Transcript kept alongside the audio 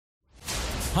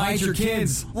Hide your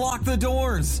kids. Lock the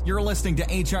doors. You're listening to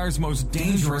HR's most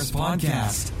dangerous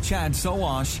podcast. Chad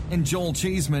Sowash and Joel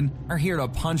Cheeseman are here to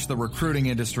punch the recruiting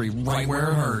industry right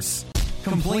where it hurts.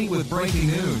 Complete with breaking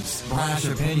news, brash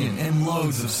opinion, and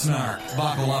loads of snark.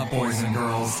 Buckle up, boys and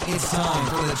girls. It's time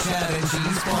for the Chad and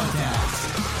Cheese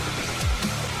Podcast.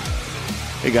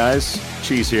 Hey guys,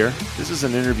 Cheese here. This is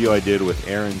an interview I did with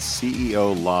ERIN's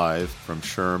CEO live from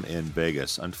SHRM in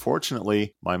Vegas.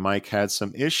 Unfortunately, my mic had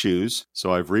some issues,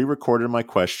 so I've re-recorded my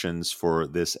questions for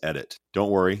this edit.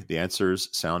 Don't worry, the answers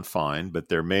sound fine, but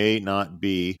there may not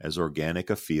be as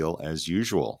organic a feel as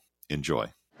usual. Enjoy.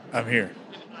 I'm here.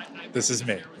 This is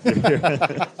me.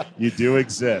 You do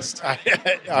exist.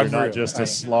 You're not real. just a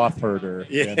sloth herder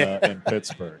in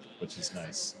Pittsburgh, which is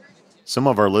nice. Some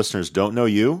of our listeners don't know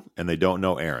you, and they don't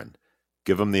know ERIN.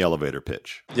 Give them the elevator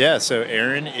pitch. Yeah, so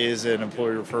ERIN is an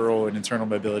employee referral and internal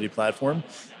mobility platform.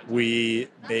 We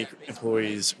make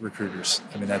employees recruiters.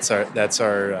 I mean, that's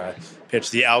our pitch.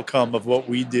 The outcome of what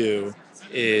we do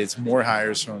is more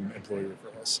hires from employee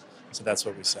referrals. So that's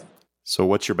what we sell. So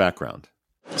what's your background?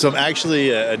 So I'm actually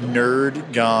a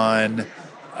nerd gone,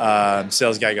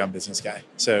 sales guy gone business guy.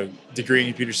 So degree in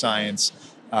computer science,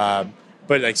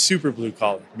 but like super blue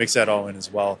collar, mix that all in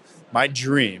as well. My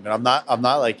dream, and I'm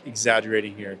not like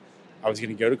exaggerating here, I was going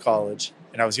to go to college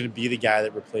and I was going to be the guy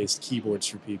that replaced keyboards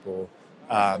for people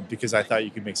because I thought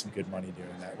you could make some good money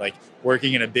doing that. Like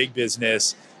working in a big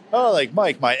business, like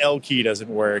Mike, my L key doesn't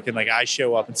work, and like I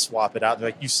show up and swap it out. They're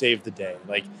like, you saved the day.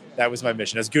 Like that was my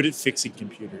mission. I was good at fixing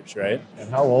computers, right? And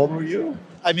how old were you?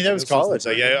 I mean, that was college.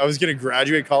 Like I was going to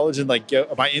graduate college and like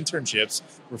my internships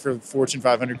were for Fortune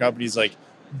 500 companies, like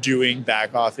doing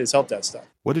back office help desk stuff.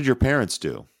 What did your parents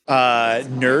do?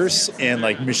 Nurse and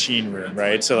like machine room,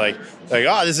 right? So like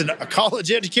this is a college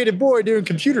educated boy doing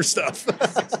computer stuff.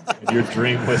 And your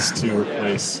dream was to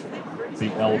replace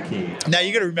the L key. Now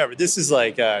you got to remember, this is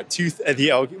like the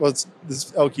L. Well, it's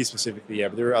this L key specifically, yeah,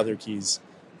 but there were other keys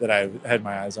that I had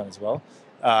my eyes on as well.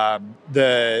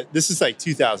 This is like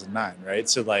 2009, right?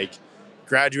 So like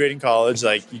graduating college,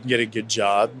 like you can get a good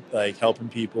job, like helping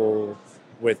people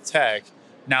with tech.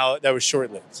 Now that was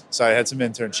short-lived. So I had some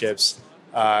internships,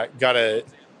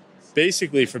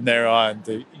 basically from there on,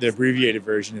 the abbreviated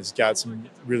version is got some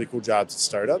really cool jobs at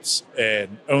startups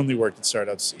and only worked at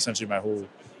startups essentially my whole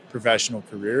professional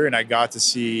career. And I got to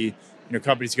see,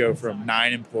 companies go from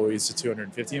 9 employees to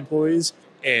 250 employees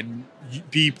and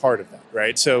be part of that,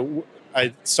 right? So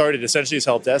I started essentially as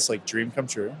help desk, like dream come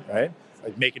true, right?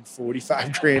 Like making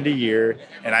 $45,000 a year,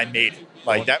 and I made it.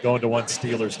 Like that, going to one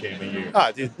Steelers game a year.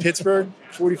 Dude, Pittsburgh,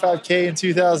 $45,000 in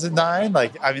 2009.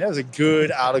 Like, I mean, that was a good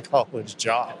out of college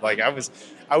job. Like, I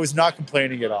was not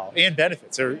complaining at all, and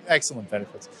benefits are excellent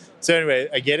benefits. So anyway,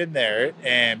 I get in there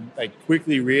and I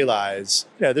quickly realize,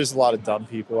 there's a lot of dumb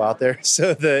people out there.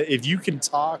 So if you can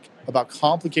talk about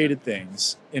complicated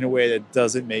things in a way that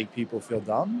doesn't make people feel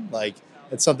dumb, like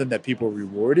it's something that people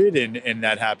rewarded, and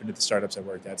that happened at the startups I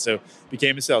worked at. So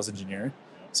became a sales engineer.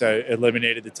 So I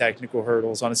eliminated the technical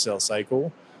hurdles on a sales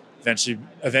cycle.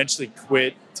 Eventually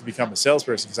quit to become a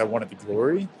salesperson because I wanted the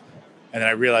glory. And then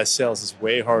I realized sales is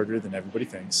way harder than everybody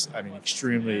thinks. I mean,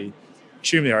 extremely,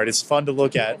 extremely hard. It's fun to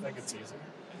look at. I think it's easy.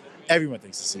 Everyone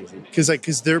thinks it's easy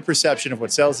because their perception of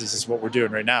what sales is what we're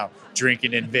doing right now.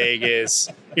 Drinking in Vegas,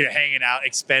 hanging out,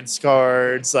 expense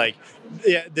cards. Like,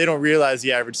 yeah, they don't realize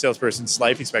the average salesperson's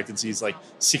life expectancy is like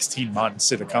 16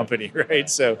 months in a company, right?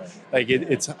 So like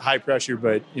it's high pressure,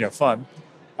 but fun.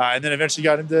 And then eventually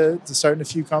got into starting a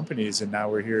few companies, and now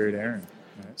we're here at ERIN.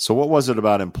 Right? So what was it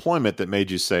about employment that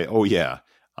made you say, oh yeah,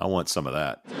 I want some of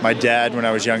that? My dad, when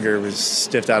I was younger, was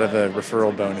stiffed out of a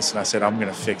referral bonus, and I said, I'm going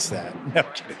to fix that. No,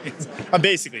 I'm kidding. I'm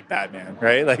basically Batman,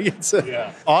 right? Like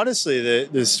honestly,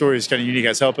 the story is kind of unique. I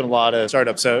was helping a lot of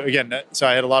startups. So again,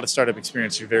 I had a lot of startup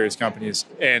experience through various companies,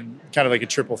 and kind of like a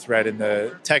triple threat in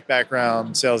the tech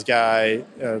background, sales guy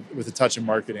with a touch of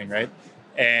marketing, right?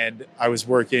 And I was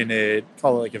working at,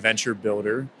 call it like a venture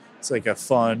builder. It's like a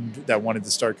fund that wanted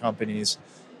to start companies.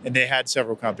 And they had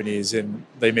several companies, and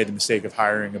they made the mistake of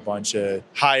hiring a bunch of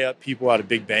high up people out of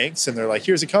big banks. And they're like,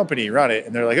 here's a company, run it.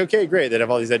 And they're like, okay, great. They'd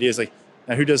have all these ideas like,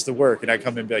 now who does the work? And I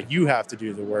come in and be like, you have to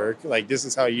do the work. Like, this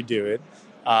is how you do it.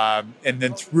 And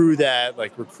then through that,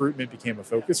 like recruitment became a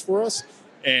focus for us.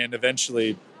 And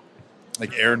eventually,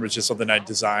 like ERIN was just something I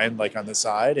designed like on the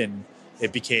side, and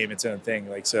it became its own thing.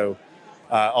 Like, so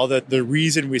although the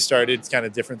reason we started is kind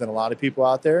of different than a lot of people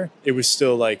out there, it was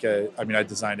still like I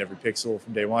designed every pixel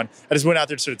from day one. I just went out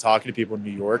there and started talking to people in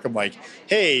New York. I'm like,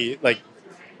 hey, like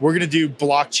we're going to do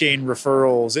blockchain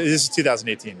referrals. This is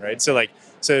 2018, right? So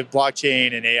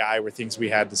blockchain and AI were things we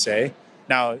had to say.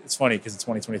 Now it's funny because in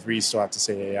 2023, you still have to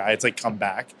say AI. It's like come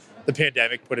back. The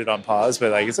pandemic put it on pause,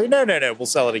 but like, it's like, no, we'll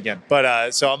sell it again.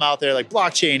 But so I'm out there like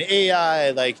blockchain,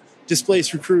 AI, like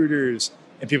displaced recruiters,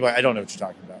 and people are like, I don't know what you're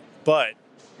talking about. But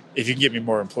if you can give me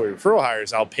more employee referral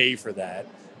hires, I'll pay for that.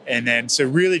 And then so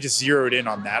really just zeroed in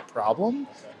on that problem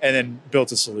and then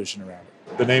built a solution around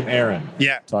it. The name ERIN.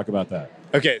 Yeah. Talk about that.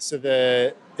 Okay, so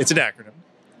it's an acronym.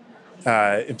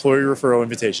 Employee Referral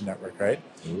Invitation Network, right?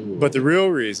 Ooh. But the real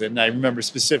reason, I remember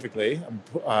specifically,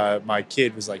 my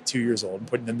kid was like 2 years old and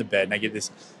putting him in the bed, and I get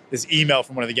this email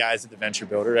from one of the guys at the Venture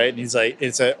Builder, right? And he's like,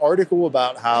 it's an article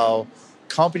about how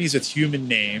companies with human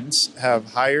names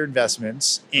have higher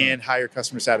investments and higher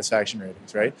customer satisfaction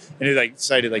ratings, right? And he like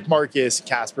cited like Marcus,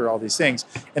 Casper, all these things,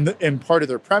 and part of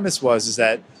their premise is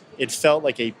that it felt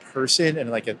like a person and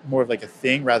like more of like a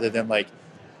thing rather than like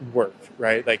work,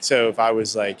 right? Like so, if I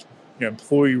was like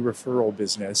employee referral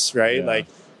business, right? Yeah. Like,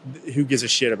 who gives a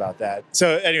shit about that?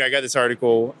 So anyway, I got this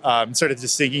article, started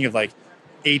just thinking of like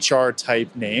HR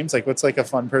type names, like what's like a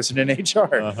fun person in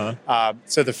HR. Uh-huh.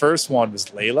 So the first one was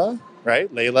Layla,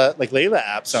 right? Layla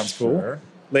app sounds cool. Sure.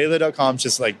 Layla.com is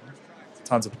just like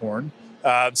tons of porn.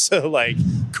 So like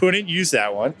couldn't use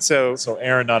that one. So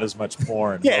ERIN, not as much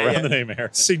porn around the name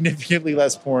ERIN. Significantly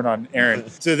less porn on ERIN.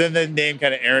 So then the name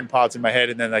kind of ERIN popped in my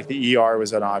head, and then like the ER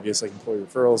was an obvious like employee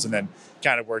referrals, and then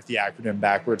kind of worked the acronym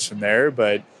backwards from there,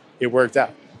 but it worked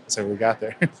out. So we got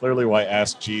there. Clearly why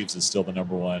Ask Jeeves is still the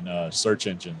number one search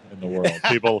engine in the world.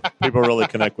 People really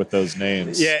connect with those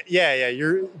names. Yeah.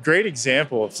 You're a great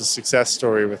example of the success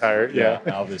story with hire. Yeah,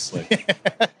 obviously.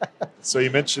 So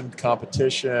you mentioned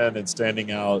competition and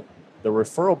standing out. The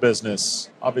referral business,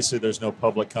 obviously there's no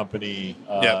public company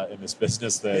in this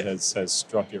business that has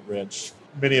struck it rich.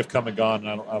 Many have come and gone,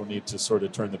 and I don't need to sort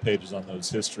of turn the pages on those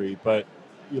history. But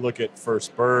you look at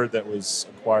First Bird that was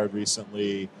acquired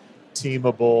recently,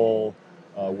 Teamable,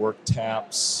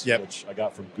 WorkTaps, which I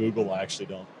got from Google. I actually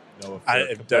don't know if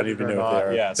I don't even know if they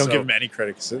are. Yeah, don't give them any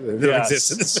credit because they don't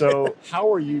exist. So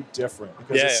how are you different?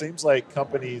 Because it seems like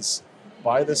companies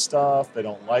buy this stuff, they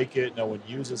don't like it, no one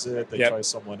uses it, they try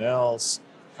someone else.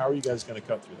 How are you guys going to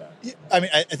cut through that? Yeah, I mean,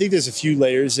 I think there's a few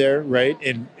layers there, right?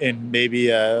 And maybe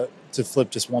to flip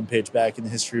just one page back in the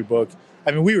history book,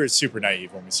 I mean, we were super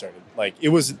naive when we started. Like, it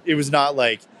was not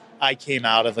like I came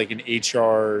out of like an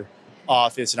HR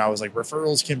office and I was like,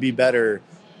 referrals can be better.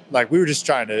 Like, we were just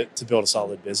trying to build a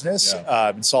solid business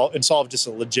and solve just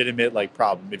a legitimate like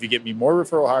problem. If you get me more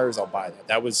referral hires, I'll buy that.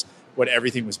 That was what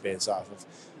everything was based off of.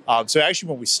 So actually,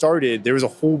 when we started, there was a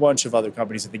whole bunch of other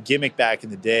companies. And the gimmick back in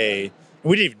the day, and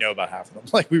we didn't even know about half of them.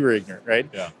 Like, we were ignorant, right?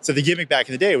 Yeah. So the gimmick back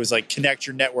in the day was like, connect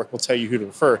your network, will tell you who to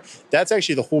refer. That's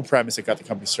actually the whole premise that got the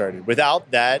company started.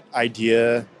 Without that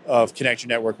idea of connect your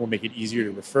network will make it easier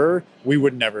to refer, we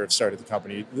would never have started the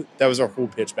company. That was our whole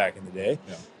pitch back in the day.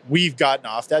 Yeah. We've gotten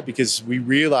off that because we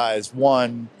realized,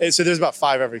 one, so there's about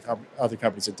 5 other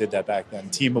companies that did that back then.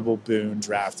 Teamable, Boone,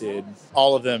 Drafted,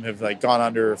 all of them have like gone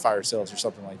under fire sales or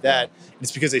something like that. And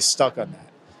it's because they stuck on that.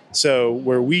 So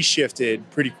where we shifted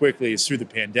pretty quickly is through the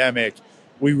pandemic.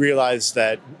 We realized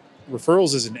that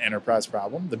referrals is an enterprise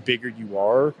problem. The bigger you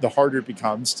are, the harder it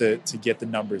becomes to get the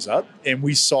numbers up. And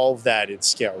we solve that at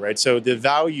scale, right? So the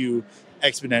value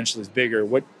exponentially is bigger.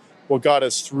 What got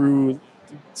us through,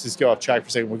 to just go off track for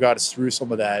a second, what got us through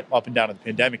some of that up and down of the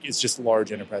pandemic is just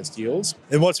large enterprise deals.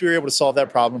 And once we were able to solve that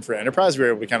problem for enterprise, we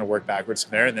were able to kind of work backwards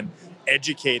from there and then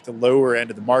educate the lower end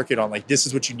of the market on like, this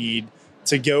is what you need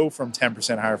to go from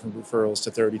 10% higher from referrals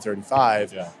to 30,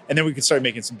 35. Yeah. And then we could start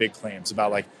making some big claims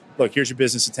about like, look, here's your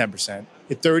business at 10%.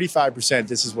 At 35%,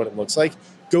 this is what it looks like.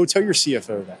 Go tell your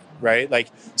CFO that, right?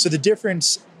 Like, so the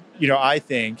difference, I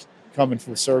think, coming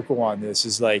full circle on this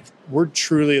is like, we're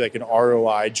truly like an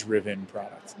ROI driven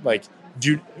product. Like,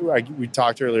 we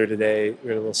talked earlier today, we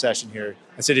had a little session here.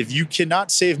 I said, if you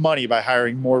cannot save money by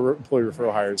hiring more employee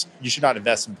referral hires, you should not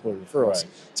invest in employee referrals. Right.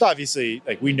 So obviously,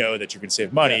 like, we know that you can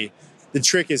save money. Yeah. The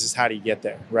trick is how do you get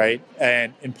there, right?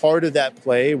 And part of that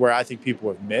play where I think people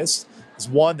have missed is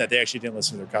one, that they actually didn't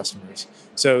listen to their customers.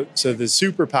 So the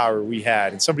superpower we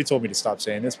had, and somebody told me to stop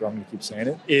saying this, but I'm going to keep saying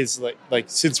it, is like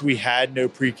since we had no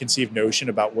preconceived notion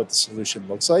about what the solution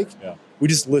looks like, we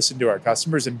just listened to our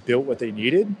customers and built what they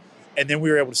needed, and then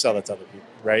we were able to sell that to other people,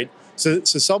 right? So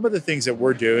some of the things that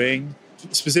we're doing,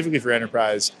 specifically for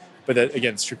enterprise, but that,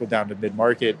 again, it's trickled down to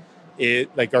mid-market,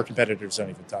 like our competitors don't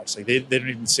even touch. Like they don't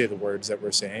even say the words that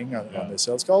we're saying on the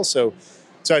sales calls. So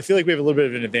I feel like we have a little bit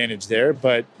of an advantage there.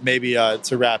 But maybe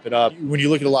to wrap it up, when you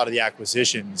look at a lot of the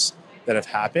acquisitions that have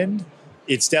happened,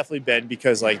 it's definitely been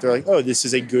because like they're like, oh, this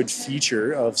is a good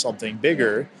feature of something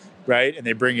bigger. right? And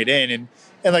they bring it in.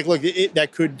 And like, look,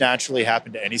 that could naturally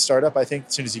happen to any startup. I think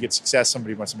as soon as you get success,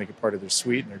 somebody wants to make it part of their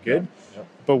suite and they're good. Yep.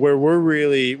 But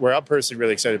where I'm personally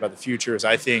really excited about the future is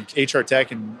I think HR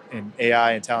tech and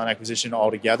AI and talent acquisition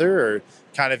all together are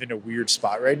kind of in a weird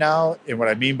spot right now. And what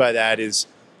I mean by that is,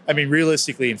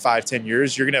 realistically, in 5-10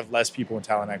 years, you're going to have less people in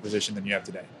talent acquisition than you have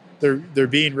today. They're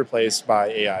being replaced by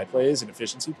AI plays and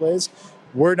efficiency plays.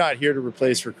 We're not here to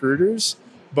replace recruiters,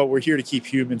 but we're here to keep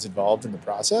humans involved in the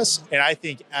process. And I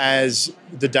think as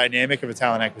the dynamic of a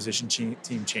talent acquisition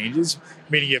team changes,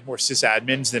 meaning you have more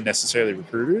sysadmins than necessarily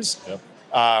recruiters,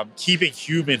 keeping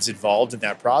humans involved in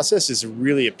that process is a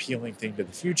really appealing thing to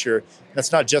the future.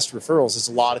 That's not just referrals. There's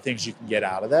a lot of things you can get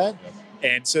out of that.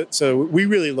 And so we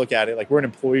really look at it like we're an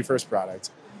employee-first product.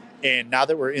 And now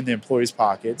that we're in the employees'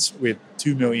 pockets with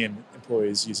 2 million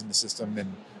employees using the system in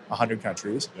 100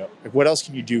 countries, like what else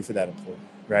can you do for that employee,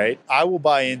 right? I will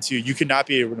buy into you cannot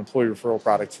be an employee referral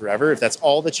product forever. If that's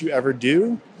all that you ever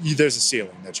do, there's a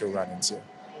ceiling that you'll run into.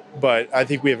 But I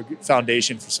think we have a good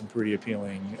foundation for some pretty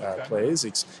appealing plays,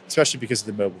 especially because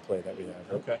of the mobile play that we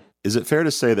have. Okay. Is it fair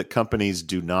to say that companies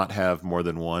do not have more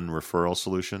than one referral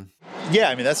solution?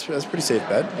 Yeah, that's a pretty safe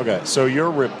bet. Okay, so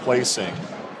you're replacing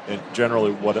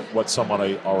generally what someone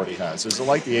already has. Is it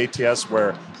like the ATS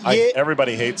where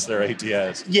everybody hates their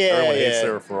ATS? Everyone hates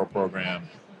their referral program,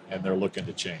 and they're looking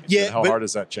to change. Yeah, and how hard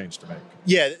is that change to make?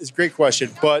 Yeah, it's a great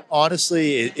question. But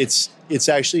honestly, it's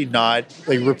actually not,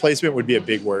 like, replacement would be a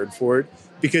big word for it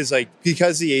because the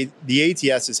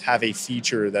ATSs have a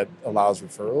feature that allows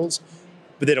referrals,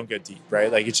 but they don't go deep, right?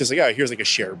 Like, it's just like, oh, here's like a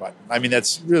share button.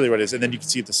 That's really what it is. And then you can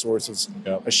see at the source is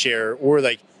a share, or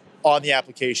like on the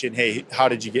application, hey, how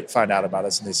did you find out about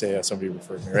us? And they say, oh, somebody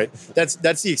referred me, right?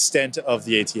 That's the extent of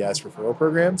the ATS referral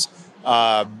programs.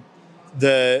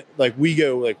 We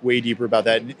go way deeper about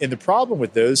that. And the problem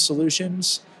with those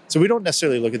solutions, so we don't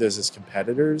necessarily look at those as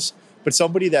competitors, but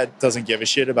somebody that doesn't give a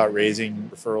shit about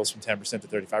raising referrals from 10% to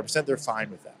 35%, they're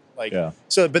fine with that.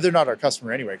 But they're not our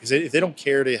customer anyway, because if they don't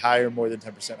care to hire more than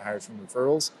 10% hires from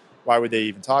referrals, why would they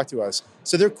even talk to us?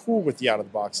 So they're cool with the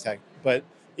out-of-the-box tech. But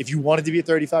if you wanted to be at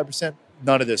 35%,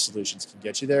 none of those solutions can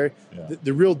get you there. Yeah.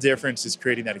 The real difference is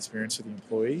creating that experience for the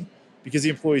employee, because the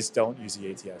employees don't use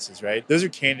the ATSs, right? Those are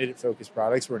candidate-focused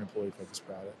products. We're an employee-focused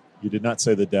product. You did not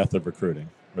say the death of recruiting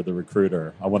or the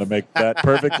recruiter. I want to make that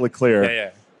perfectly clear. Yeah.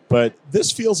 But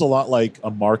this feels a lot like a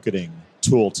marketing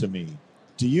tool to me.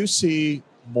 Do you see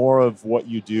more of what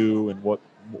you do and what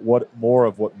more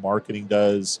of what marketing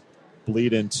does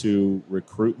bleed into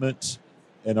recruitment?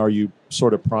 And are you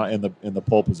sort of in the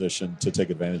pole position to take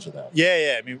advantage of that?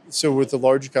 Yeah. So with the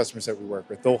larger customers that we work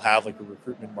with, they'll have like a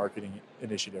recruitment marketing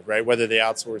initiative, right? Whether they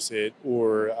outsource it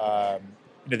or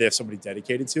they have somebody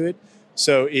dedicated to it.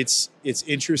 So it's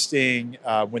interesting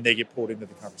when they get pulled into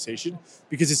the conversation,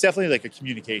 because it's definitely like a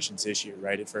communications issue,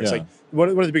 right? At first, like one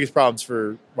of the biggest problems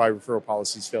for why referral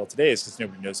policies fail today is because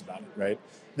nobody knows about it, right?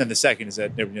 And then the second is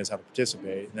that nobody knows how to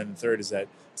participate, and then the third is that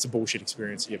it's a bullshit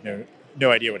experience. You have no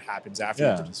idea what happens after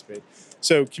you participate.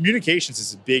 So communications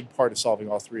is a big part of solving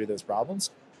all three of those problems.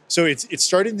 So it's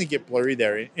starting to get blurry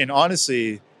there, and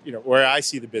honestly, where I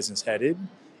see the business headed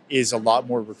is a lot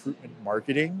more recruitment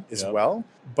marketing as well,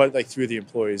 but like through the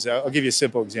employees. I'll give you a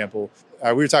simple example.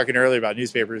 We were talking earlier about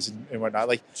newspapers and whatnot.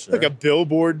 Like a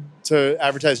billboard to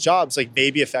advertise jobs, like, may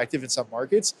be effective in some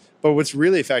markets, but what's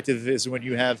really effective is when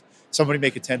you have somebody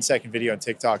make a 10-second video on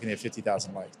TikTok and they have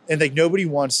 50,000 likes. And like nobody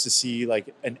wants to see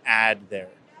like an ad there.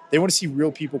 They want to see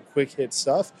real people, quick hit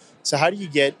stuff. So how do you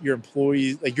get your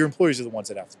employees, like your employees are the ones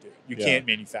that have to do it. You can't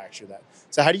manufacture that.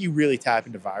 So how do you really tap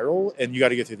into viral? And you got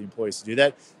to go through the employees to do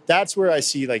that. That's where I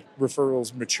see like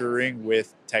referrals maturing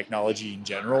with technology in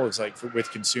general. It's like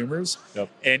with consumers.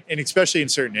 And especially in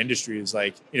certain industries,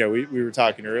 like, we were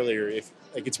talking earlier,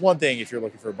 it's one thing if you're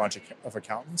looking for a bunch of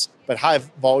accountants, but high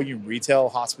volume retail,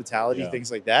 hospitality, things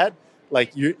like that,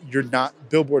 like you're not,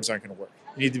 billboards aren't going to work.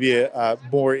 You need to be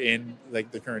more in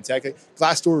like the current tech. Like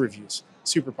Glassdoor reviews,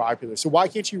 super popular. So why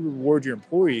can't you reward your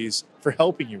employees for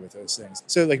helping you with those things?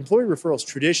 So like employee referrals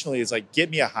traditionally is like, get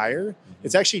me a hire.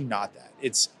 It's actually not that.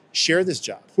 It's share this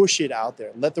job, push it out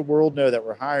there, let the world know that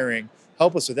we're hiring,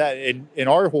 help us with that. And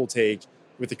our whole take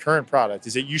with the current product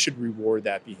is that you should reward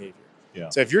that behavior.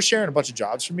 So if you're sharing a bunch of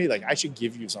jobs for me, like I should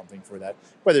give you something for that,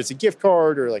 whether it's a gift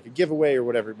card or like a giveaway or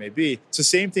whatever it may be. So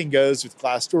same thing goes with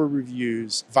Glassdoor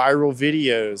reviews, viral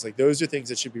videos, like those are things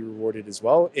that should be rewarded as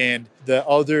well. And the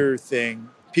other thing,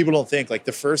 people don't think, like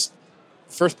the first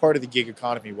part of the gig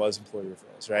economy was employee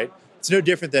referrals, right? It's no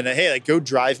different than, hey, like go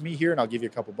drive me here and I'll give you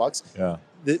a couple bucks.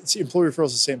 The employee referrals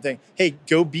is the same thing. Hey,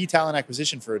 go be talent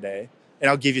acquisition for a day. and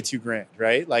I'll give you $2,000,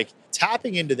 right? Like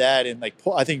tapping into that and like,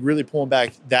 I think really pulling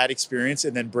back that experience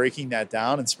and then breaking that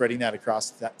down and spreading that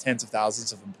across tens of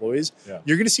thousands of employees. Yeah.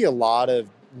 You're going to see a lot of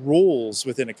roles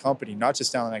within a company, not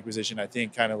just talent acquisition, I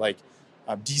think kind of like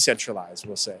decentralized,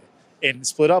 we'll say, and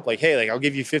split up like, hey, like I'll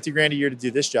give you $50,000 a year to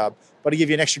do this job, but I'll give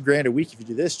you an extra $1,000 a week if you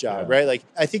do this job, right? Like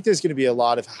I think there's going to be a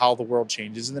lot of how the world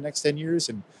changes in the next 10 years.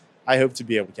 And I hope to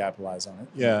be able to capitalize on it.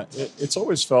 Yeah, it's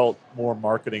always felt more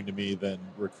marketing to me than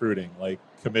recruiting. Like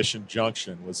Commission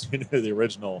Junction was the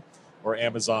original, or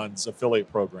Amazon's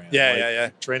affiliate program. Yeah.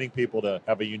 Training people to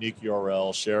have a unique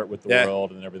URL, share it with the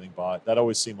world, and then everything bought. That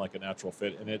always seemed like a natural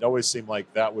fit, and it always seemed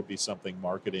like that would be something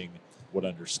marketing would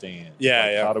understand.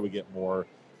 How do we get more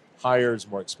hires,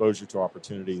 more exposure to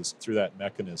opportunities through that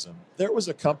mechanism? There was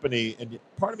a company, and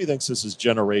part of me thinks this is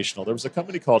generational. There was a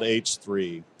company called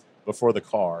H3 before the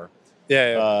car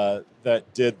that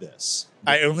did this.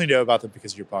 I only know about them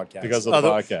because of your podcast. Because of the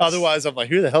podcast. Otherwise, I'm like,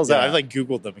 who the hell's that? I've like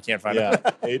Googled them and can't find them.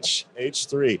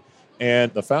 H3.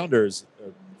 And the founder's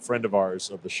a friend of ours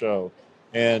of the show.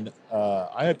 And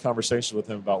I had conversations with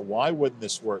him about why wouldn't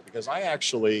this work? Because I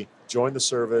actually joined the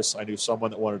service. I knew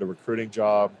someone that wanted a recruiting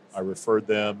job. I referred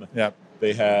them. Yep.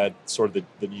 They had sort of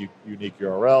the unique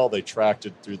URL. They tracked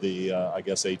it through the, I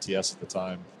guess, ATS at the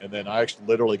time. And then I actually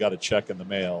literally got a check in the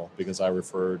mail because I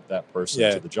referred that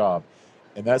person to the job.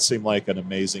 And that seemed like an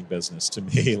amazing business to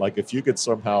me. Like if you could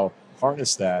somehow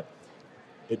harness that,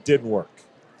 it didn't work.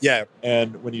 Yeah.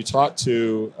 And when you talk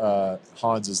to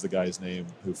Hans is the guy's name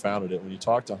who founded it. When you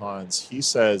talk to Hans, he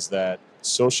says that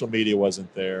social media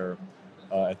wasn't there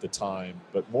at the time.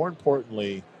 But more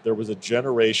importantly, there was a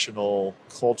generational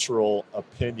cultural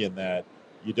opinion that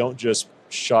you don't just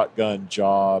shotgun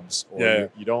jobs or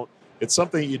you don't, it's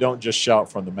something you don't just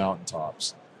shout from the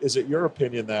mountaintops. Is it your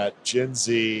opinion that Gen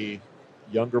Z,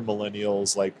 younger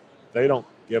millennials, like they don't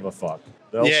give a fuck?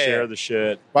 They'll share the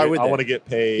shit. Why would I they? want to get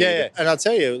paid. Yeah. And I'll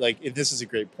tell you, like, this is a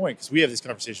great point because we have this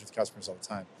conversation with customers all the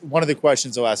time. One of the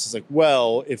questions they'll ask is like,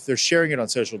 well, if they're sharing it on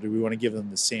social, do we want to give them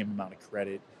the same amount of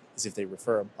credit as if they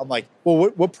refer them? I'm like, well,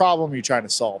 what problem are you trying to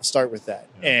solve? Start with that.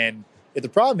 Yeah. And if the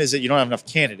problem is that you don't have enough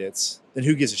candidates, then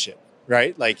who gives a shit,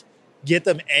 right? Like, get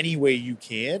them any way you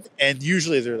can. And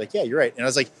usually they're like, yeah, you're right. And I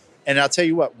was like, and I'll tell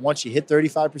you what, once you hit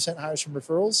 35% hires from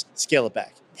referrals, scale it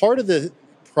back. Part of the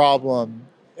problem,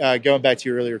 going back to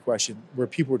your earlier question, where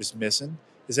people are just missing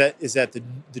is that the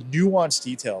nuanced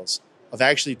details of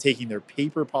actually taking their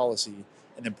paper policy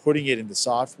and then putting it into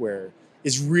software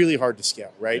is really hard to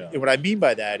scale, right? Yeah. And what I mean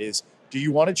by that is, do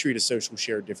you want to treat a social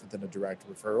share different than a direct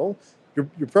referral? Your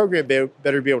program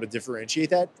better be able to differentiate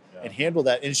that and handle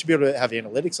that, and it should be able to have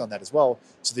analytics on that as well,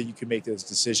 so that you can make those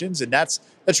decisions. And that's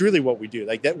really what we do.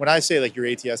 Like that, when I say like your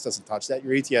ATS doesn't touch that,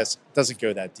 your ATS doesn't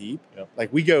go that deep. Yep.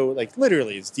 Like we go like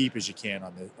literally as deep as you can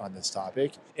on this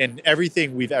topic. And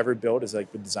everything we've ever built has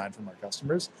like been designed from our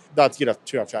customers. Not to get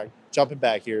too off track. Jumping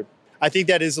back here, I think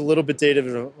that is a little bit dated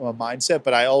of a mindset,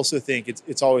 but I also think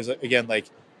it's always again like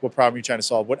what problem you're trying to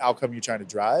solve, what outcome you're trying to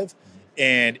drive. Mm-hmm.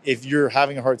 And if you're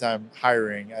having a hard time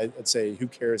hiring, I'd say who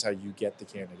cares how you get the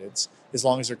candidates, as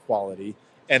long as they're quality,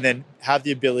 and then have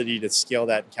the ability to scale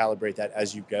that and calibrate that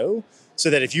as you go, so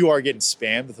that if you are getting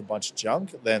spammed with a bunch of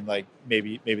junk, then like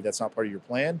maybe that's not part of your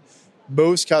plan.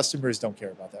 Most customers don't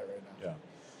care about that right now. Yeah.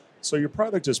 So your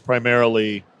product is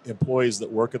primarily employees that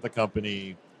work at the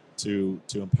company to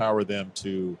empower them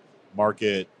to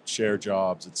market, share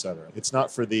jobs, et cetera. It's not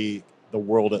for the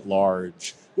world at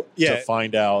large to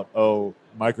find out, oh,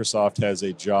 Microsoft has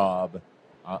a job.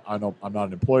 I know I'm not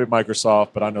an employee of Microsoft,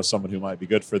 but I know someone who might be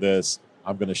good for this.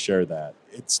 I'm going to share that.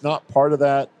 It's not part of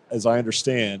that, as I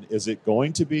understand. Is it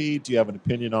going to be? Do you have an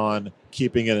opinion on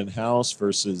keeping it in-house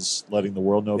versus letting the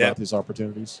world know about these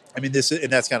opportunities? I mean, that's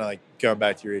kind of like going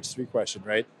back to your H3 question,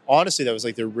 right? Honestly, that was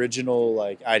like the original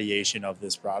like ideation of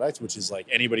this product, which is like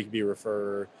anybody can be a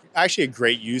referrer. Actually, a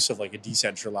great use of like a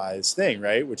decentralized thing,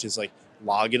 right? Which is like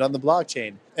log it on the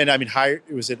blockchain. And I mean,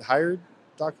 was it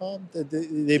hired.com?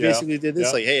 They basically did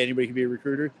this. Like, hey, anybody can be a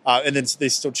recruiter. And then they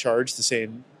still charge the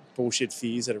same bullshit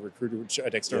fees that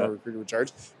an external recruiter would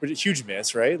charge, which is a huge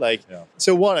miss, right? Like,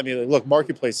 so one, I mean, like, look,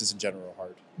 marketplaces in general are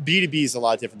hard. B2B is a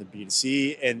lot different than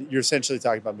B2C, and you're essentially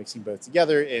talking about mixing both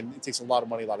together, and it takes a lot of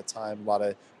money, a lot of time, a lot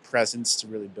of presence to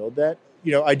really build that.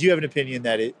 You know, I do have an opinion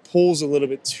that it pulls a little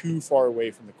bit too far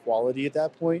away from the quality at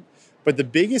that point. But the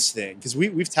biggest thing, because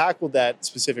we've tackled that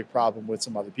specific problem with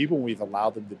some other people, and we've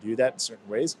allowed them to do that in certain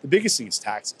ways. The biggest thing is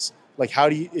taxes. Like, how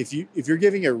do you, if you're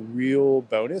giving a real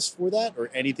bonus for that or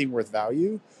anything worth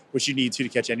value, which you need to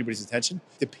catch anybody's attention,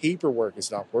 the paperwork is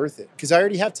not worth it. Because I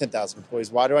already have 10,000 employees.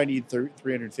 Why do I need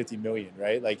 350 million,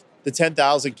 right? Like the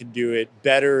 10,000 can do it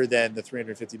better than the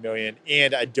 350 million.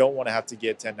 And I don't want to have to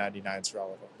get 1099s for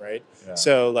all of them, right? Yeah.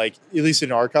 So like, at least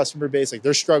in our customer base, like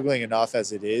they're struggling enough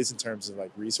as it is in terms of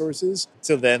like resources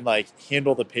to then like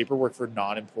handle the paperwork for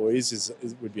non-employees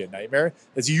would be a nightmare.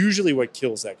 That's usually what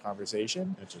kills that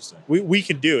conversation. Interesting. We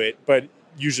can do it, but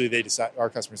usually our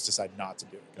customers decide not to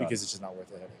do it because it's just not worth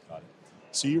the headache. Got it.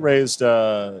 So you raised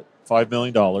 $5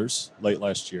 million late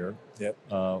last year. Yep.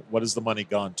 What has the money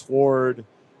gone toward?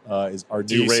 Is our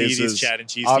new raises? See these Chad and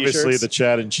Cheese obviously t-shirts? The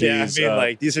Chad and Cheese. Yeah, I mean,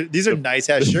 like these are nice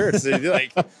ass shirts.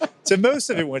 Like, so most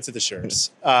of it went to the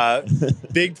shirts.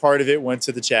 Big part of it went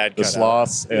to the Chad. The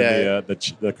sloths and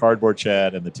the cardboard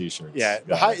Chad and the t-shirts. Yeah,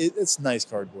 it's nice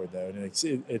cardboard though, and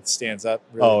it stands up.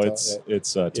 Really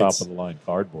It's top of the line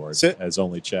cardboard, as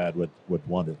only Chad would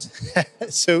want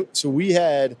it. So we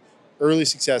had early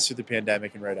success through the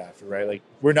pandemic and right after, right? Like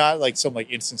we're not like some like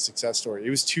instant success story.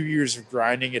 It was 2 years of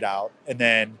grinding it out. And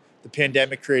then the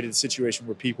pandemic created a situation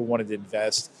where people wanted to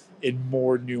invest in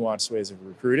more nuanced ways of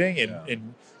recruiting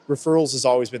and referrals has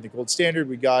always been the gold standard.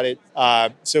 We got it.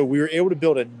 So we were able to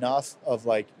build enough of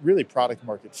like really product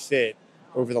market fit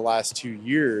over the last 2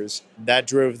 years that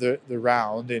drove the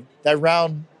round, and that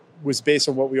round was based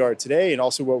on what we are today and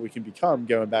also what we can become,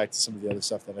 going back to some of the other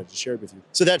stuff that I just shared with you.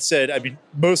 So that said, I mean,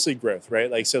 mostly growth, right?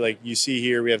 Like, so like you see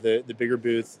here, we have the bigger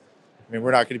booth. I mean,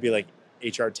 we're not going to be like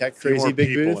HR tech crazy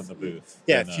big booth. In the booth.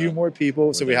 Yeah, a few more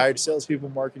people. So we hired salespeople,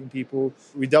 marketing people.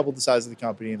 We doubled the size of the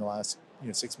company in the last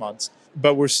 6 months.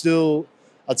 But we're still,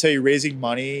 I'll tell you, raising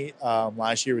money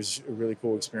last year was a really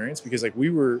cool experience because like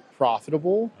we were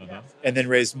profitable and then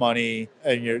raised money,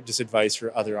 and just advice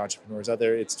for other entrepreneurs out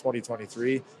there. It's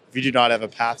 2023. If you do not have a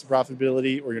path to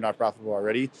profitability or you're not profitable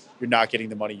already, you're not getting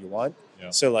the money you want. Yeah.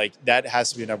 So like that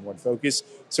has to be a number one focus.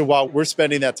 So while we're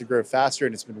spending that to grow faster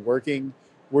and it's been working,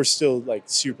 we're still like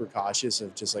super cautious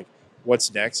of just like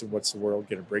what's next and what's the world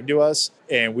going to bring to us.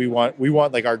 And we want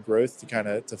like our growth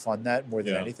to fund that more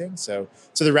than anything. So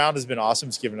the round has been awesome.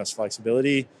 It's given us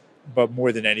flexibility, but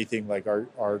more than anything, like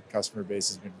our customer base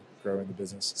has been growing the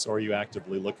business. So are you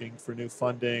actively looking for new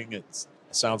funding? It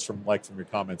sounds from your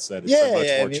comments that it's a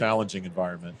much more challenging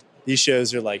environment. These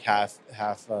shows are like half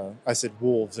I said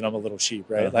wolves and I'm a little sheep,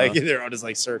 right? Like they're all just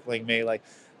like circling me like,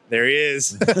 there he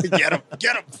is. Get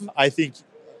him. I think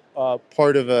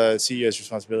part of a CEO's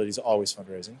responsibility is always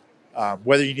fundraising.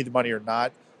 Whether you need the money or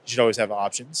not, you should always have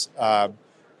options.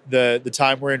 The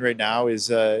time we're in right now is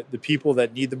the people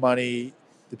that need the money,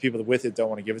 the people that with it don't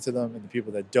want to give it to them, and the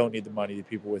people that don't need the money, the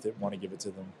people with it want to give it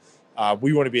to them.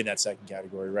 We want to be in that second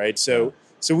category, right? So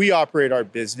we operate our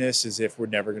business as if we're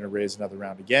never going to raise another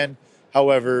round again.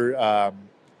 However,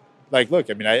 look,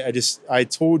 I mean, I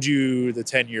told you the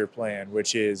 10-year plan,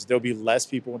 which is there'll be less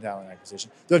people in talent acquisition.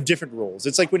 They'll have different roles.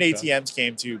 It's like when ATMs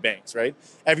came to banks, right?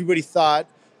 Everybody thought,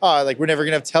 we're never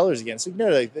going to have tellers again. It's like, no,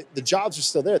 like the jobs are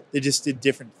still there. They just did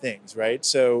different things, right?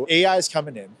 So AI is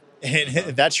coming in,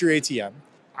 and that's your ATM.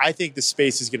 I think the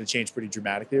space is going to change pretty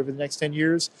dramatically over the next 10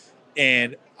 years.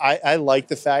 And I like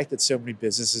the fact that so many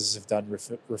businesses have done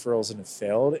referrals and have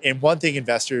failed. And one thing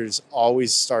investors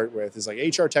always start with is like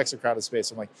HR tech's a crowded space.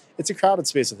 I'm like, it's a crowded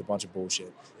space with a bunch of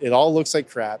bullshit. It all looks like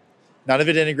crap. None of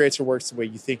it integrates or works the way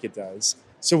you think it does.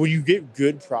 So when you get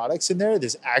good products in there,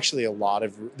 there's actually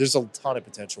there's a ton of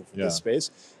potential for this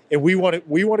space. And we want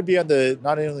to be on the,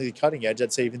 not only the cutting edge,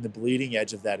 I'd say even the bleeding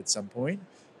edge of that at some point.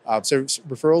 So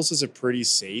referrals is a pretty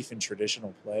safe and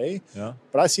traditional play,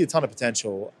 but I see a ton of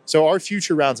potential. So our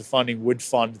future rounds of funding would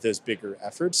fund those bigger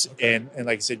efforts. Okay. And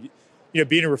like I said,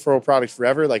 being a referral product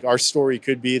forever, like our story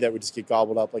could be that we just get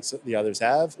gobbled up like the others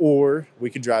have, or we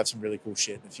can drive some really cool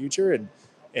shit in the future,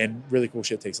 and really cool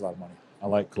shit takes a lot of money. I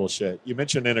like cool shit. You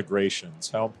mentioned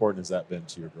integrations. How important has that been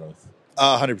to your growth?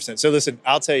 100%. So listen,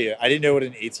 I'll tell you, I didn't know what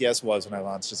an ATS was when I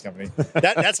launched this company.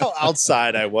 That's how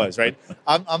outside I was, right?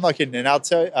 I'm not kidding. And I'll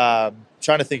tell you,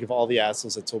 trying to think of all the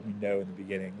assholes that told me no in the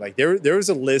beginning. Like there was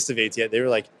a list of ATS. They were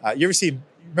like,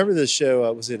 remember the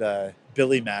show, was it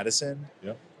Billy Madison?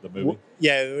 Yeah, the movie.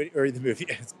 Or the movie.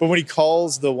 But when he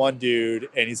calls the one dude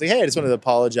and he's like, hey, I just wanted to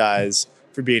apologize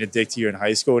for being a dick to you in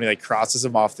high school, and he like crosses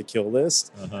him off the kill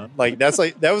list. Like that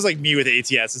was like me with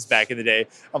ATSs back in the day.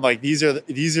 I'm like, these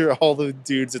are all the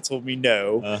dudes that told me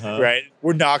no, right?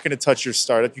 We're not going to touch your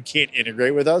startup. You can't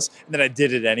integrate with us. And then I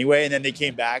did it anyway. And then they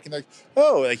came back and they're like,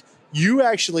 oh, like you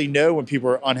actually know when people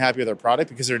are unhappy with our product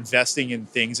because they're investing in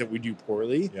things that we do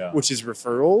poorly, which is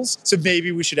referrals. So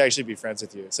maybe we should actually be friends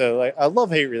with you. So like, I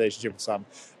love-hate relationship with some,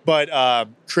 but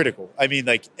critical. I mean,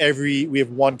 like we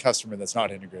have one customer that's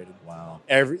not integrated. Wow.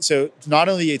 So not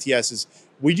only ATSs,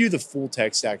 we do the full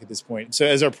tech stack at this point. So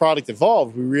as our product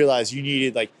evolved, we realized you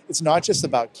needed, like, it's not just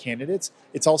about candidates.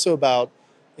 It's also about,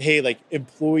 hey, like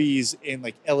employees and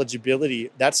like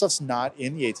eligibility. That stuff's not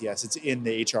in the ATS. It's in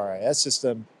the HRIS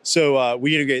system. So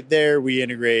we integrate there. We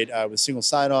integrate with single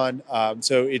sign-on.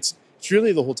 So it's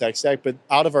really the whole tech stack. But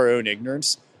out of our own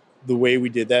ignorance, the way we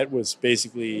did that was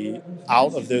basically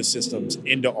out of those systems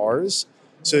into ours.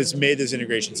 So it's made those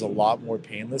integrations a lot more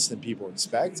painless than people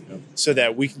expect, so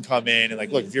that we can come in and like,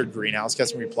 look, if you're a greenhouse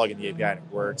customer, we plug in the API and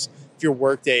it works. If you're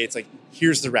Workday, it's like,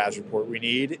 here's the RAS report we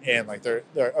need. And like, they're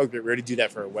oh, great, we already do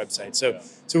that for our website.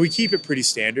 So we keep it pretty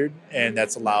standard, and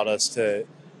that's allowed us to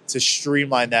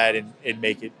streamline that and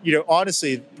make it,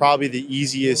 honestly, probably the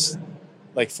easiest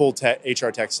like full HR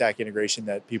tech stack integration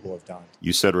that people have done.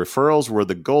 You said referrals were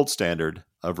the gold standard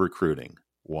of recruiting.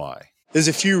 Why? There's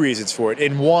a few reasons for it.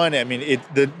 And one, I mean,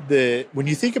 when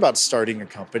you think about starting a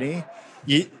company,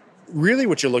 really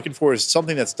what you're looking for is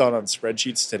something that's done on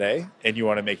spreadsheets today, and you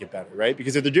want to make it better, right?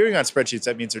 Because if they're doing it on spreadsheets,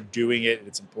 that means they're doing it and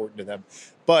it's important to them.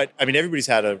 But I mean, everybody's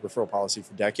had a referral policy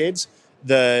for decades.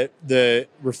 The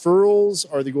referrals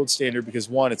are the gold standard because,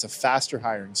 one, it's a faster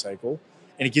hiring cycle,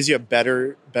 and it gives you a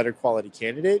better quality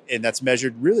candidate, and that's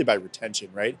measured really by retention,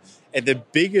 right? And the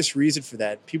biggest reason for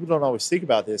that, people don't always think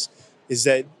about this, is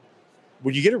that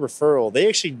when you get a referral, they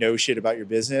actually know shit about your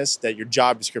business that your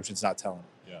job description's not telling them.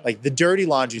 Yeah. Like the dirty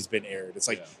laundry's been aired. It's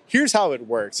like, here's how it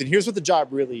works, and here's what the job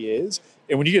really is.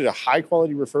 And when you get a high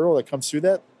quality referral that comes through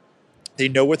that, they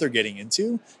know what they're getting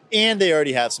into, and they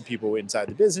already have some people inside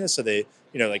the business. So they,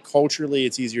 like culturally,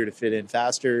 it's easier to fit in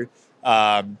faster.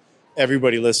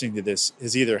 Everybody listening to this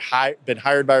has either been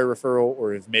hired by a referral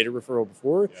or have made a referral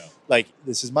before. Yeah. Like,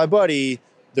 this is my buddy.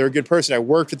 They're a good person. I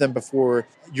worked with them before.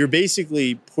 You're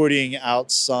basically putting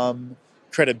out some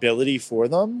credibility for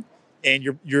them,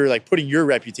 and you're like putting your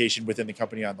reputation within the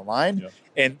company on the line. Yeah.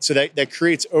 And so that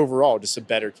creates overall just a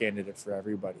better candidate for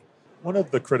everybody. One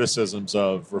of the criticisms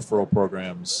of referral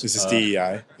programs. This is DEI.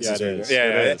 Yeah, it is. Yeah,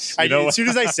 it is. As soon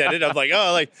as I said it, I'm like,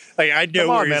 oh, like I know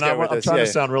where he's going with this. I'm trying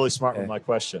to sound really smart with my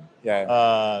question.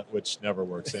 Yeah. Which never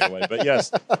works anyway. But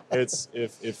yes, it's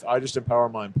if I just empower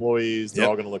my employees, they're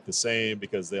all going to look the same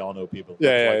because they all know people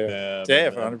that look like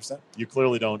them. Yeah, 100%. You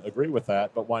clearly don't agree with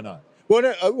that, but why not?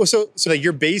 Well, so like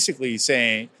you're basically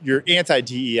saying you're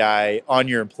anti-DEI on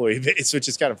your employee base, which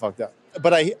is kind of fucked up.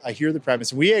 But I hear the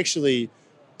premise.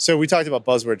 So we talked about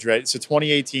buzzwords, right? So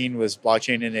 2018 was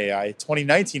blockchain and AI.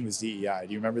 2019 was DEI.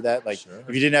 Do you remember that? Like, sure.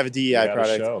 If you didn't have a DEI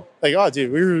product, like, oh,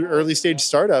 dude, we were an early stage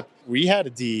startup. We had a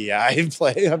DEI in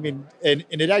play. I mean, and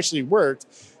it actually worked.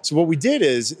 So what we did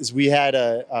is we had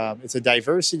it's a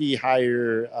diversity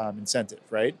hire incentive,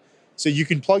 right? So you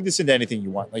can plug this into anything you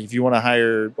want. Like if you want to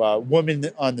hire women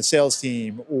on the sales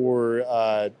team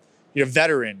or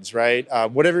veterans, right?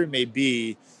 Whatever it may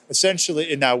be. Essentially,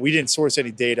 and now we didn't source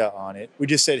any data on it. We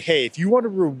just said, hey, if you want to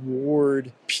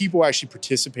reward people actually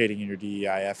participating in your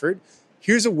DEI effort,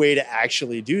 here's a way to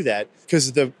actually do that.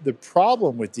 Because the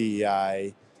problem with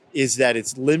DEI is that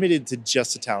it's limited to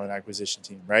just a talent acquisition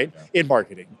team, right? Yeah. In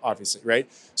marketing, obviously, right?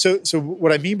 So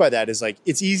what I mean by that is like,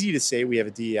 it's easy to say we have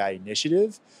a DEI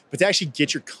initiative, but to actually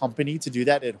get your company to do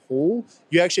that at whole,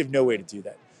 you actually have no way to do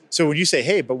that. So when you say,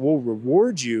 hey, but we'll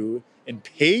reward you and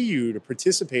pay you to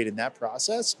participate in that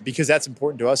process because that's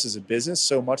important to us as a business,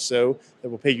 so much so that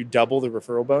we'll pay you double the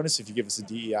referral bonus if you give us a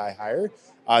DEI hire,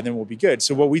 then we'll be good.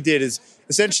 So what we did is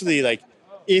essentially like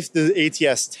if the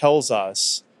ATS tells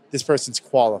us this person's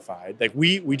qualified, like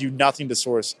we do nothing to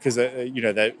source because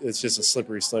that it's just a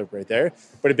slippery slope right there.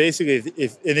 But it basically,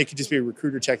 and it could just be a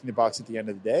recruiter checking the box at the end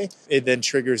of the day, it then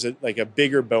triggers a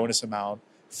bigger bonus amount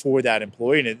for that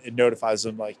employee, and it notifies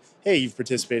them like, hey, you've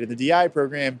participated in the DI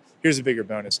program, here's a bigger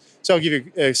bonus. So I'll give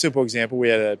you a simple example. We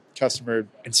had a customer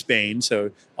in Spain,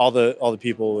 so all the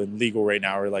people in legal right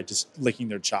now are like just licking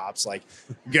their chops, like,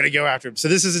 we're gonna go after them. So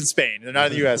this is in Spain, they're not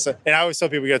in the US. And I always tell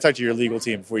people, we gotta talk to your legal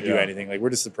team before we do anything. Like, we're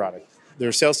just the product.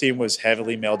 Their sales team was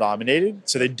heavily male dominated,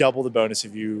 so they double the bonus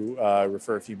if you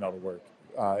refer a female to work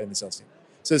in the sales team.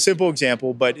 So a simple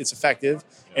example, but it's effective,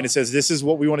 and it says this is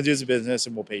what we want to do as a business,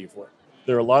 and we'll pay you for it.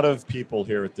 There are a lot of people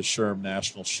here at the SHRM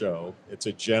National Show. It's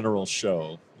a general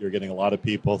show. You're getting a lot of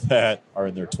people that are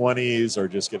in their 20s or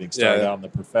just getting started out in the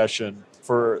profession.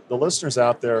 For the listeners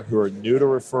out there who are new to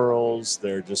referrals,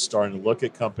 they're just starting to look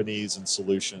at companies and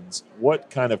solutions,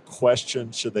 what kind of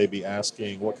questions should they be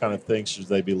asking? What kind of things should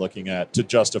they be looking at to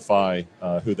justify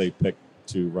who they pick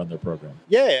to run their program?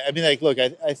 Yeah, I mean, like, look,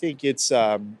 I think it's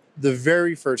the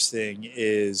very first thing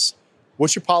is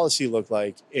what's your policy look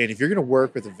like? And if you're going to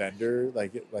work with a vendor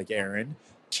like ERIN,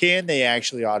 can they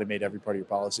actually automate every part of your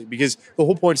policy? Because the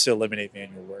whole point is to eliminate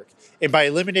manual work. And by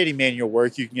eliminating manual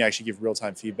work, you can actually give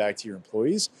real-time feedback to your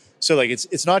employees. So like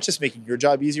it's not just making your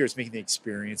job easier, it's making the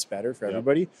experience better for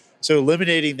everybody. So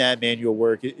eliminating that manual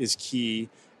work is key.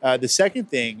 The second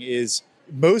thing is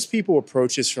most people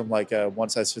approach this from like a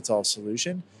one-size-fits-all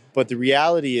solution. But the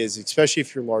reality is, especially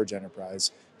if you're a large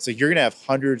enterprise, it's like you're going to have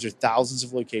hundreds or thousands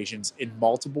of locations in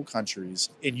multiple countries.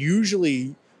 And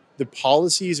usually the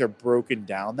policies are broken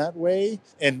down that way.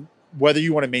 And whether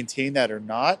you want to maintain that or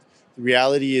not, the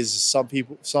reality is some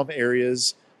people, some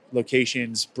areas,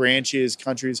 locations, branches,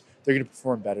 countries, they're going to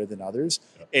perform better than others.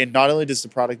 And not only does the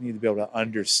product need to be able to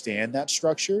understand that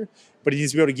structure, but it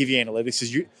needs to be able to give you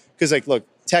analytics. Because like, look,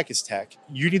 tech is tech.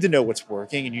 You need to know what's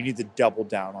working and you need to double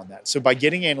down on that. So by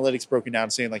getting analytics broken down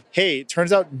and saying like, hey, it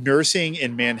turns out nursing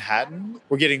in Manhattan,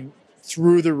 we're getting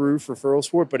through the roof referrals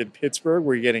for it, but in Pittsburgh,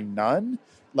 we're getting none.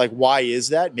 Like, why is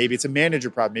that? Maybe it's a manager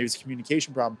problem. Maybe it's a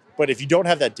communication problem. But if you don't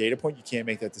have that data point, you can't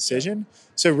make that decision.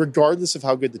 So regardless of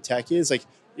how good the tech is, like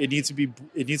it needs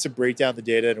to break down the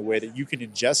data in a way that you can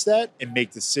ingest that and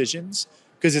make decisions.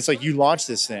 Because it's like you launch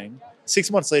this thing,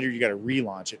 6 months later, you got to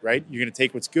relaunch it, right? You're going to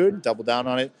take what's good, double down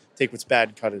on it, take what's bad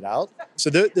and cut it out. So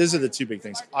those are the two big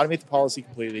things. Automate the policy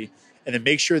completely, and then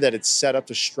make sure that it's set up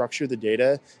to structure the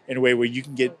data in a way where you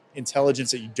can get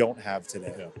intelligence that you don't have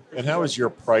today. Yeah. And how is your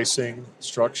pricing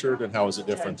structured, and how is it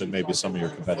different than maybe some of your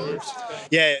competitors?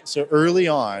 Yeah, so early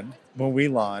on when we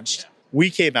launched, we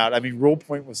came out. I mean,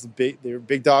 RollPoint was they were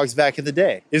big dogs back in the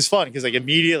day. It was fun because like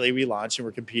immediately we launched and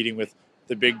we're competing with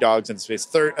the big dogs in the space,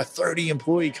 a 30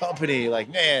 employee company, like,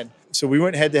 man. So we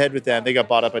went head to head with them. They got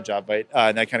bought up by JobBite,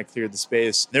 and that kind of cleared the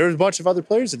space. There was a bunch of other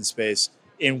players in the space.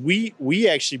 And we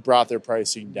actually brought their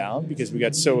pricing down because we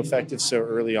got so effective so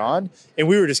early on. And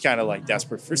we were just kind of like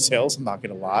desperate for sales, I'm not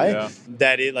going to lie,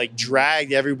 that it like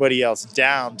dragged everybody else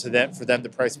down for them to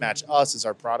price match us as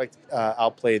our product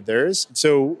outplayed theirs.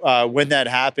 So when that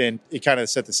happened, it kind of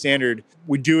set the standard.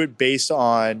 We do it based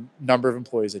on number of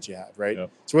employees that you have, right?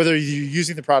 Yep. So whether you're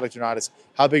using the product or not, it's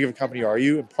how big of a company are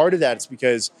you? And part of that is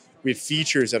because we have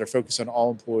features that are focused on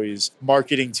all employees,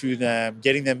 marketing to them,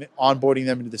 getting them, onboarding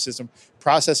them into the system,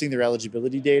 processing their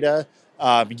eligibility data,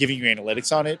 and giving you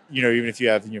analytics on it, even if you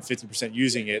have 50%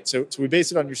 using it. So we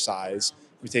base it on your size.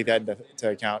 We take that into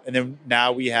account. And then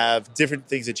now we have different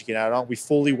things that you can add on. We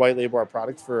fully white label our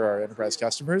product for our enterprise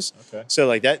customers. Okay. So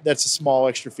like that's a small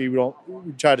extra fee. We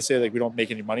try to say like we don't make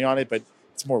any money on it, but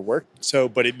it's more work.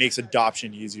 But it makes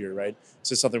adoption easier, right?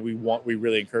 So it's something we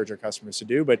really encourage our customers to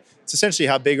do. But it's essentially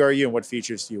how big are you and what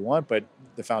features do you want? But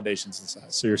the foundation's the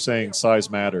size. So you're saying size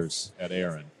matters at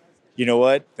ERIN. You know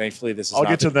what? Thankfully, I'll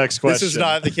get to the next question. This is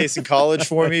not the case in college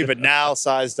for me, but now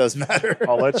size does matter.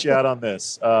 I'll let you out on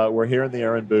this. We're here in the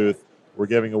ERIN booth. We're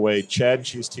giving away Chad and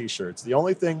Cheese T-shirts. The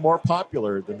only thing more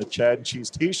popular than the Chad and Cheese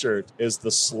T-shirt is the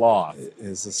sloth.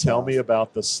 Tell me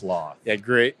about the sloth. Yeah,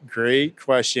 great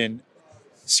question.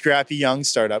 Scrappy young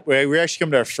startup. We actually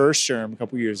come to our first SHRM a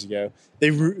couple years ago.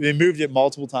 They moved it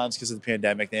multiple times because of the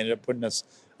pandemic. They ended up putting us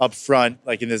up front,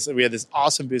 like in this. We had this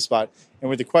awesome booth spot, and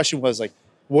where the question was like,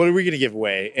 what are we going to give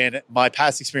away? And my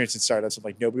past experience in startups, I'm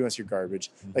like, nobody wants your garbage.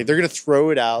 Like they're going to throw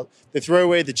it out. They throw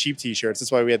away the cheap T-shirts.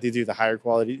 That's why we have to do the higher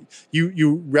quality.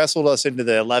 You wrestled us into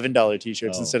the $11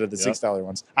 T-shirts instead of the $6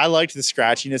 ones. I liked the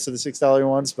scratchiness of the $6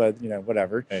 ones, but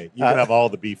whatever. Hey, you can have all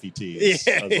the beefy tees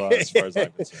as far as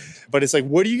I'm concerned. But it's like,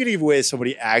 what are you going to give away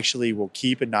somebody actually will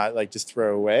keep and not like just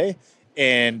throw away?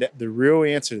 And the real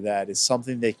answer to that is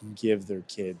something they can give their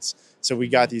kids. So we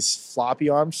got these floppy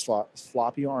arm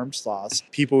sloths.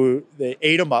 People, they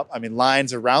ate them up. I mean,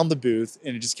 lines around the booth,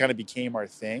 and it just kind of became our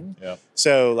thing. Yeah.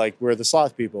 So like we're the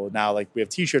sloth people now. Like we have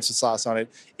T-shirts with sloths on it.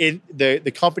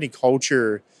 The company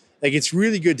culture, like it's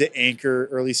really good to anchor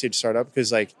early stage startup because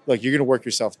like you're going to work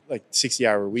yourself like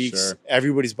 60-hour weeks. Sure.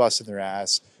 Everybody's busting their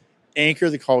ass. Anchor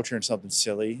the culture in something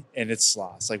silly, and it's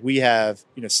sloths. Like we have,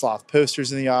 sloth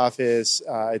posters in the office.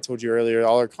 I told you earlier,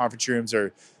 all our conference rooms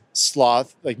are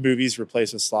sloth, like movies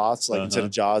replaced with sloths. Like instead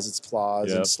of Jaws, it's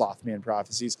Claws and Slothman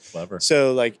prophecies. Clever.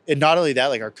 So like, and not only that,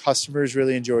 like our customers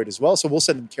really enjoy it as well. So we'll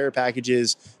send them care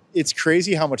packages. It's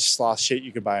crazy how much sloth shit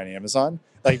you can buy on Amazon.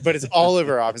 Like, but it's all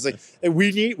over our office. Like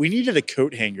we needed a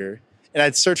coat hanger. and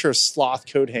I'd search for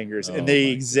sloth coat hangers, and they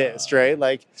exist, right?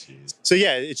 Like, so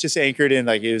yeah, it's just anchored in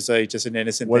like it was like just an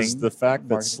innocent thing. Was the fact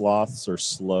that sloths are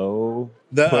slow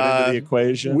put into the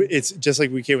equation? It's just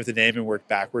like we came with the name and worked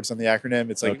backwards on the acronym.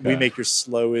 It's like we make your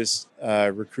slowest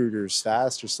recruiters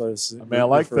fast or slowest. I mean, I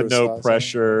like the no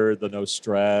pressure, the no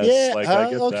stress. Yeah, like I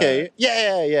get that.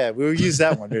 Yeah. We'll use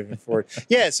that one moving forward.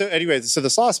 Yeah. So anyway, so the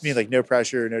sloths mean like no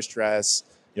pressure, no stress,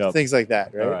 things like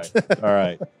that, right? All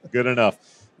right. Good enough.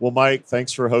 Well, Mike,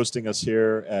 thanks for hosting us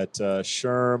here at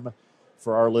SHRM.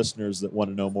 For our listeners that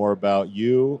want to know more about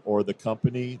you or the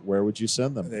company, where would you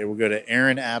send them? They will go to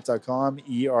erinapp.com,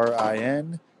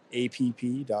 ERINAPP.com.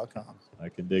 I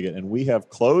can dig it. And we have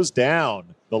closed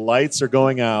down. The lights are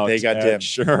going out. They got dim.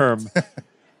 SHRM.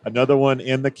 Another one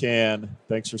in the can.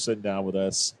 Thanks for sitting down with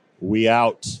us. We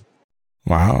out.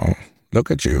 Wow. Look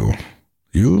at you.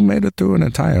 You made it through an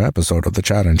entire episode of the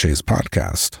Chad and Cheese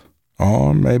podcast.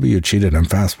 Or maybe you cheated and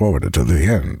fast-forwarded to the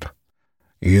end.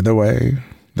 Either way,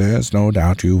 there's no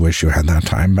doubt you wish you had that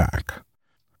time back.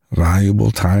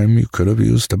 Valuable time you could have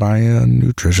used to buy a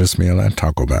nutritious meal at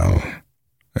Taco Bell,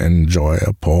 enjoy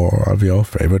a pour of your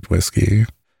favorite whiskey,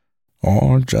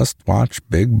 or just watch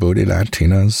big booty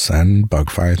Latinas and bug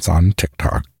fights on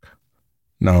TikTok.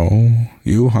 No,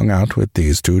 you hung out with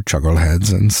these two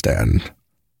chuckleheads instead.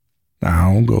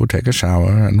 Now go take a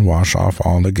shower and wash off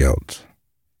all the guilt.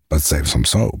 But save some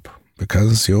soap,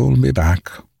 because you'll be back.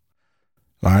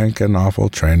 Like an awful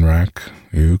train wreck,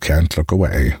 you can't look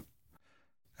away.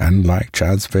 And like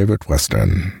Chad's favorite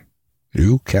Western,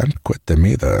 you can't quit them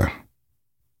either.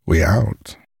 We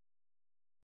out.